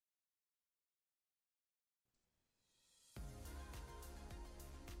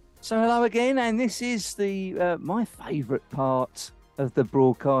So hello again, and this is the my favourite part of the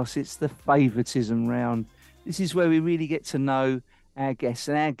broadcast. It's the favouritism round. This is where we really get to know our guests,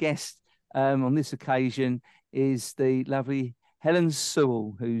 and our guest on this occasion is the lovely Helen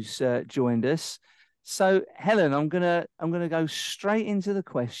Sewell, who's joined us. So Helen, I'm gonna go straight into the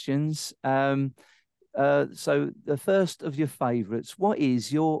questions. So the first of your favourites. What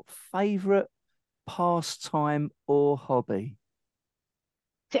is your favourite pastime or hobby?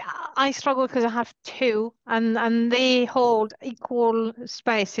 See, I struggle because I have two, and they hold equal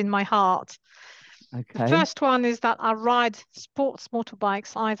space in my heart. The Okay. first one is that I ride sports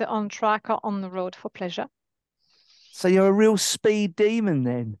motorbikes either on track or on the road for pleasure. So you're a real speed demon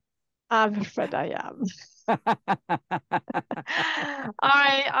then. I'm afraid I am.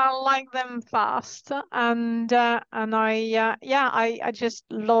 I like them fast, and I just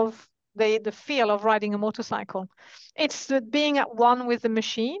love the feel of riding a motorcycle. It's the being at one with the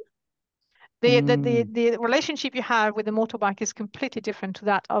machine. Mm, The relationship you have with the motorbike is completely different to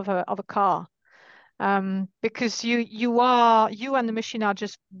that of a car. Because you and the machine are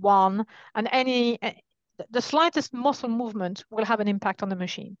just one, and the slightest muscle movement will have an impact on the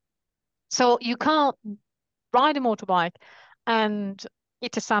machine. So you can't ride a motorbike and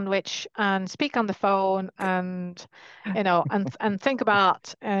eat a sandwich and speak on the phone and and think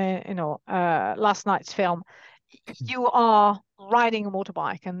about last night's film. You are riding a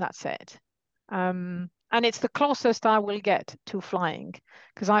motorbike and that's it. And it's the closest I will get to flying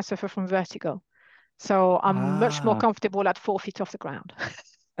because I suffer from vertigo. So I'm much more ah, comfortable at 4 feet off the ground.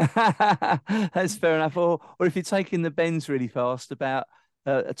 that's fair enough. Or if you're taking the bends really fast, about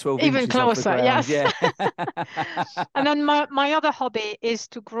 12 Even inches off the closer, ground. yes. Yeah. And then my other hobby is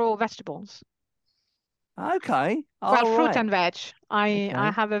to grow vegetables. Okay. Well, All fruit right. and veg. I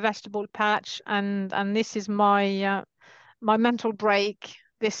Okay. have a vegetable patch, and this is my mental break.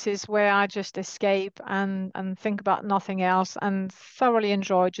 This is where I just escape and think about nothing else and thoroughly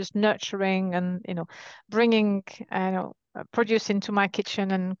enjoy just nurturing and bringing produce into my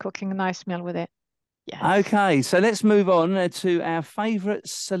kitchen and cooking a nice meal with it. Yes. Okay. So let's move on to our favorite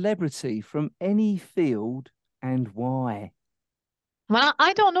celebrity from any field and why. Well,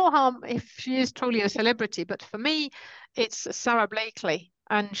 I don't know how if she is truly a celebrity, but for me, it's Sarah Blakely,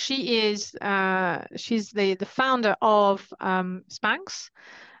 and she's the founder of Spanx,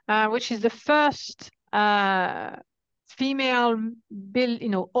 which is the first female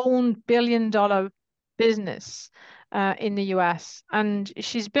owned billion-dollar business in the US, and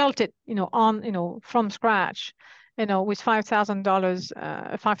she's built it on from scratch, with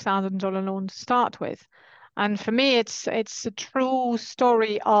 $5,000 loan to start with. And for me, it's a true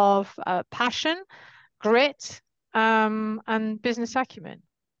story of passion, grit, and business acumen.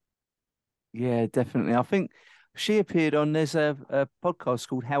 Yeah, definitely. I think she appeared on, there's a podcast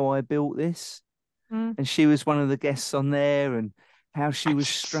called How I Built This, Mm. and she was one of the guests on there, and how she And was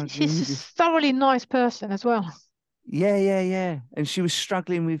she's struggling a with. thoroughly nice person as well. Yeah, yeah, yeah. And she was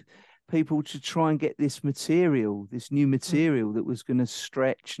struggling with people to try and get this material, this new Mm. material that was going to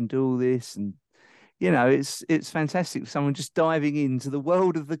stretch and do all this. And it's fantastic. Someone just diving into the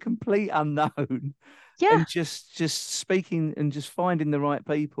world of the complete unknown Yeah, and just speaking and just finding the right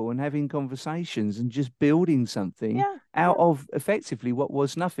people and having conversations and just building something yeah, out yeah. of effectively what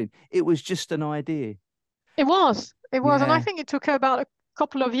was nothing. It was just an idea. It was. It was. And I Yeah. think it took her about a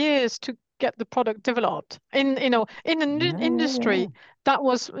couple of years to get the product developed in an Yeah, yeah, yeah. industry that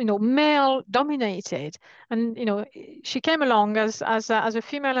was, male dominated. And, she came along as a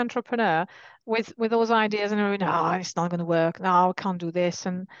female entrepreneur with those ideas and no, it's not going to work. No, I can't do this.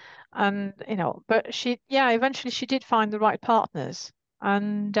 But eventually she did find the right partners.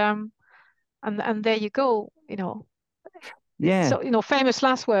 And there you go, Yeah. so, famous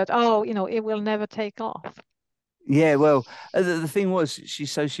last word, oh, it will never take off. Yeah, well, the thing was,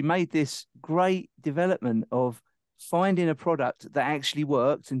 she made this great development of finding a product that actually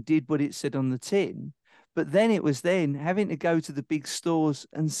worked and did what it said on the tin. But then it was then having to go to the big stores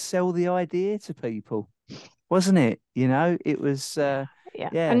and sell the idea to people, wasn't it? It was, Yeah,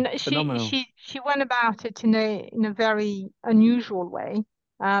 yeah, and she phenomenal. she she went about it in a very unusual way,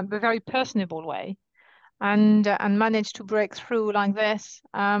 but very personable way, and managed to break through like this.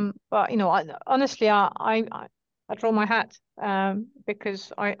 But honestly, I draw my hat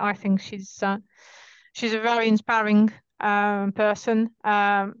because I think she's a very inspiring person.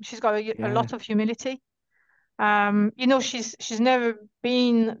 She's got a Yeah. lot of humility. She's never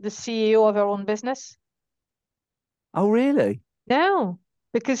been the CEO of her own business. Oh, really? No,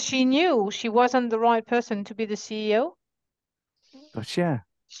 because she knew she wasn't the right person to be the CEO. Gotcha.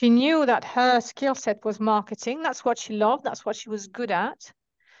 She knew that her skill set was marketing. That's what she loved. That's what she was good at.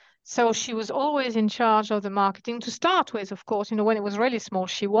 So she was always in charge of the marketing to start with, of course. When it was really small,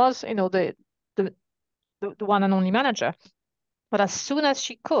 she was, the the one and only manager. But as soon as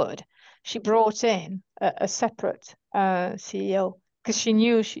she could, she brought in a separate CEO because she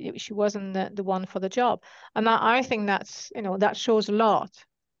knew she wasn't the one for the job. And I think that shows a lot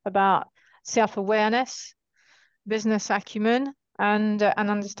about self-awareness, business acumen, and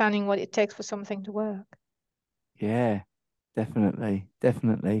understanding what it takes for something to work. Yeah, definitely,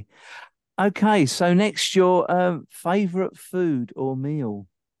 definitely. Okay, so next, your favorite food or meal?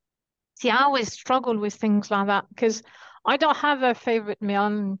 See, I always struggle with things like that because I don't have a favorite meal.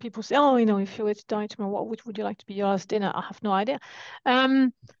 And people say, "Oh, if you were to die tomorrow, what would you like to be your last dinner?" I have no idea.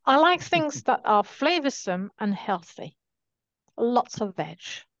 Um, I like things that are flavorsome and healthy. Lots of veg.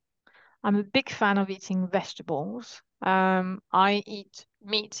 I'm a big fan of eating vegetables. I eat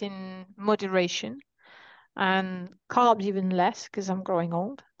meat in moderation and carbs even less because I'm growing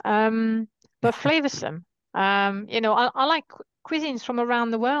old. But flavorsome. I like cuisines from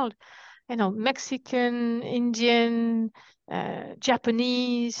around the world. Mexican, Indian,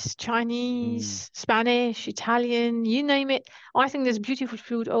 Japanese, Mm. Chinese, Spanish, Italian, you name it. I think there's beautiful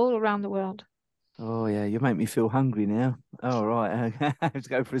food all around the world. Oh yeah, you make me feel hungry now. All right, okay. I have to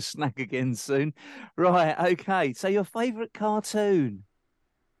go for a snack again soon. Right, okay. So your favorite cartoon?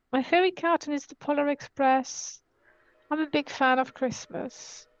 My favorite cartoon is the Polar Express. I'm a big fan of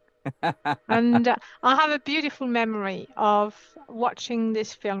Christmas. And I have a beautiful memory of watching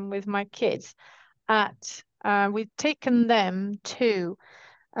this film with my kids we'd taken them to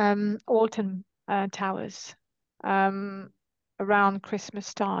Alton Towers um, around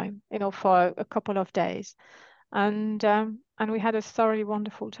Christmas time, for a couple of days. And we had a thoroughly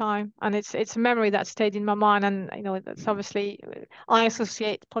wonderful time. And it's a memory that stayed in my mind. And that's obviously I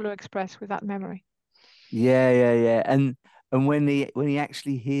associate Polar Express with that memory. Yeah, yeah, yeah. And when he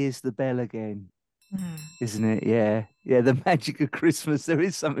actually hears the bell again, Mm. isn't it? Yeah. Yeah, the magic of Christmas. There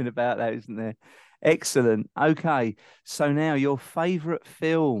is something about that, isn't there? Excellent. Okay. So now your favorite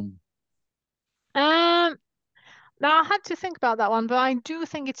film. Um, Now I had to think about that one, but I do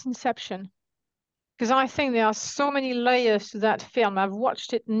think it's Inception. Because I think there are so many layers to that film. I've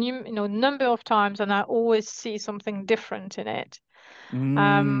watched it, number of times, and I always see something different in it.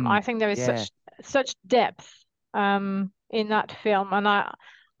 I think there is Yeah. such depth in that film, and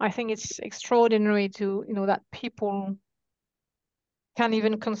I think it's extraordinary to that people can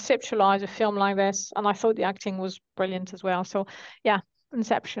even conceptualize a film like this. And I thought the acting was brilliant as well. So yeah,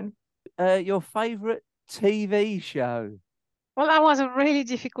 Inception. Your favorite TV show. Well, that was a really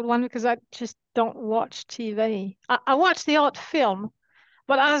difficult one because I just don't watch TV. I watch the odd film,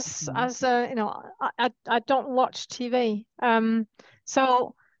 but Mhm. I don't watch TV.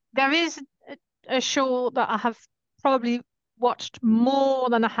 So there is a show that I have probably watched more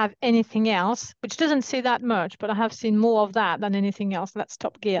than I have anything else, which doesn't say that much, but I have seen more of that than anything else. That's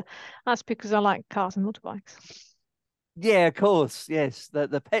Top Gear. That's because I like cars and motorbikes. Yeah, of course. Yes.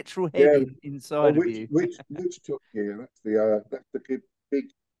 The petrol head Yeah. Oh, inside of which you. which which Top Gear? That's the big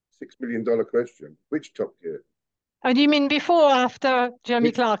 $6 million question. Which Top Gear? Oh, do you mean before or after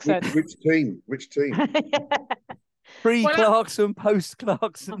Jeremy Clarkson? Which team? Which team? Pre Well, Clarkson, post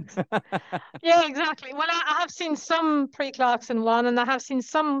Clarkson. yeah, exactly. Well, I have seen some pre-Clarkson one, and I have seen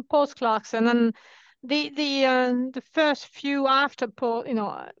some post-Clarkson, and the first few after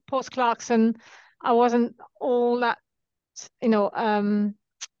post-Clarkson, I wasn't all that you know um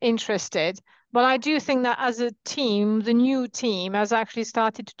interested. But I do think that as a team, the new team has actually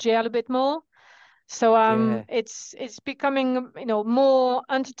started to gel a bit more. So Yeah. it's becoming more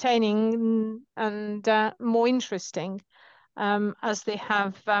entertaining and more interesting as they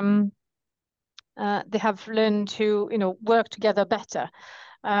have learned to work together better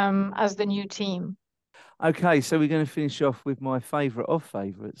as the new team. Okay, so we're going to finish off with my favorite of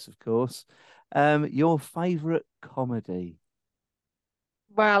favorites, of course. Your favorite comedy.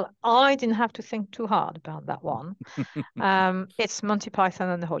 Well, I didn't have to think too hard about that one. It's Monty Python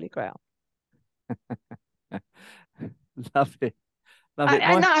and the Holy Grail. Love it. Love I, it.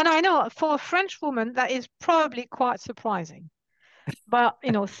 I know, and I know for a French woman that is probably quite surprising. But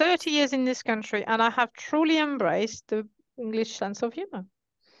 30 years in this country, and I have truly embraced the English sense of humor.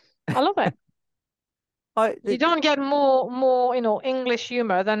 I love it. I, You don't get more English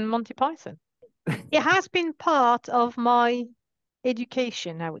humor than Monty Python. It has been part of my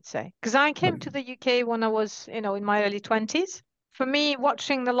education, I would say, because I came to the UK when I was, in my early 20s. For me,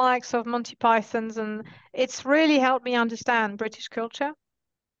 watching the likes of Monty Python's and it's really helped me understand British culture.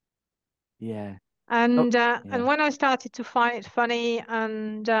 yeah. Oh, And yeah. when I started to find it funny,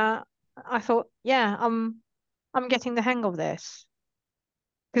 and I thought, yeah, I'm getting the hang of this.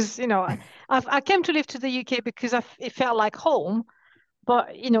 because I came to live to the UK because it felt like home,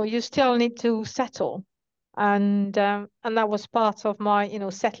 but you still need to settle, and that was part of my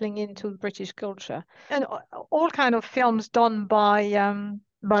settling into British culture, and all kind of films done by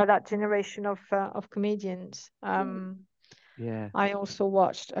that generation of comedians. Yeah. I also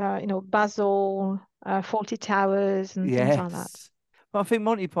watched Basil, Fawlty Towers, and things like that. Yes. Well, I think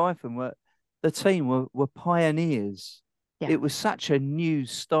Monty Python the team were pioneers. Yeah. It was such a new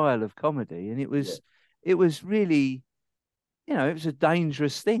style of comedy, and it was really, it was a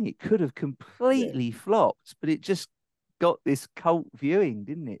dangerous thing. It could have completely flopped, but it just got this cult viewing,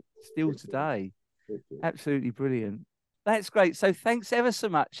 didn't it? Still today. Absolutely brilliant. That's great. So thanks ever so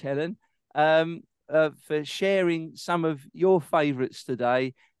much, Helen, for sharing some of your favourites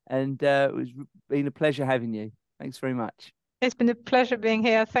today. And it's been a pleasure having you. Thanks very much. It's been a pleasure being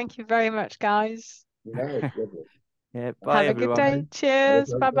here. Thank you very much, guys. Yeah, it's lovely. Yeah. Bye, Have a good everyone. day.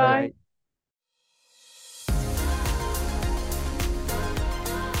 Cheers. Bye-bye. Bye.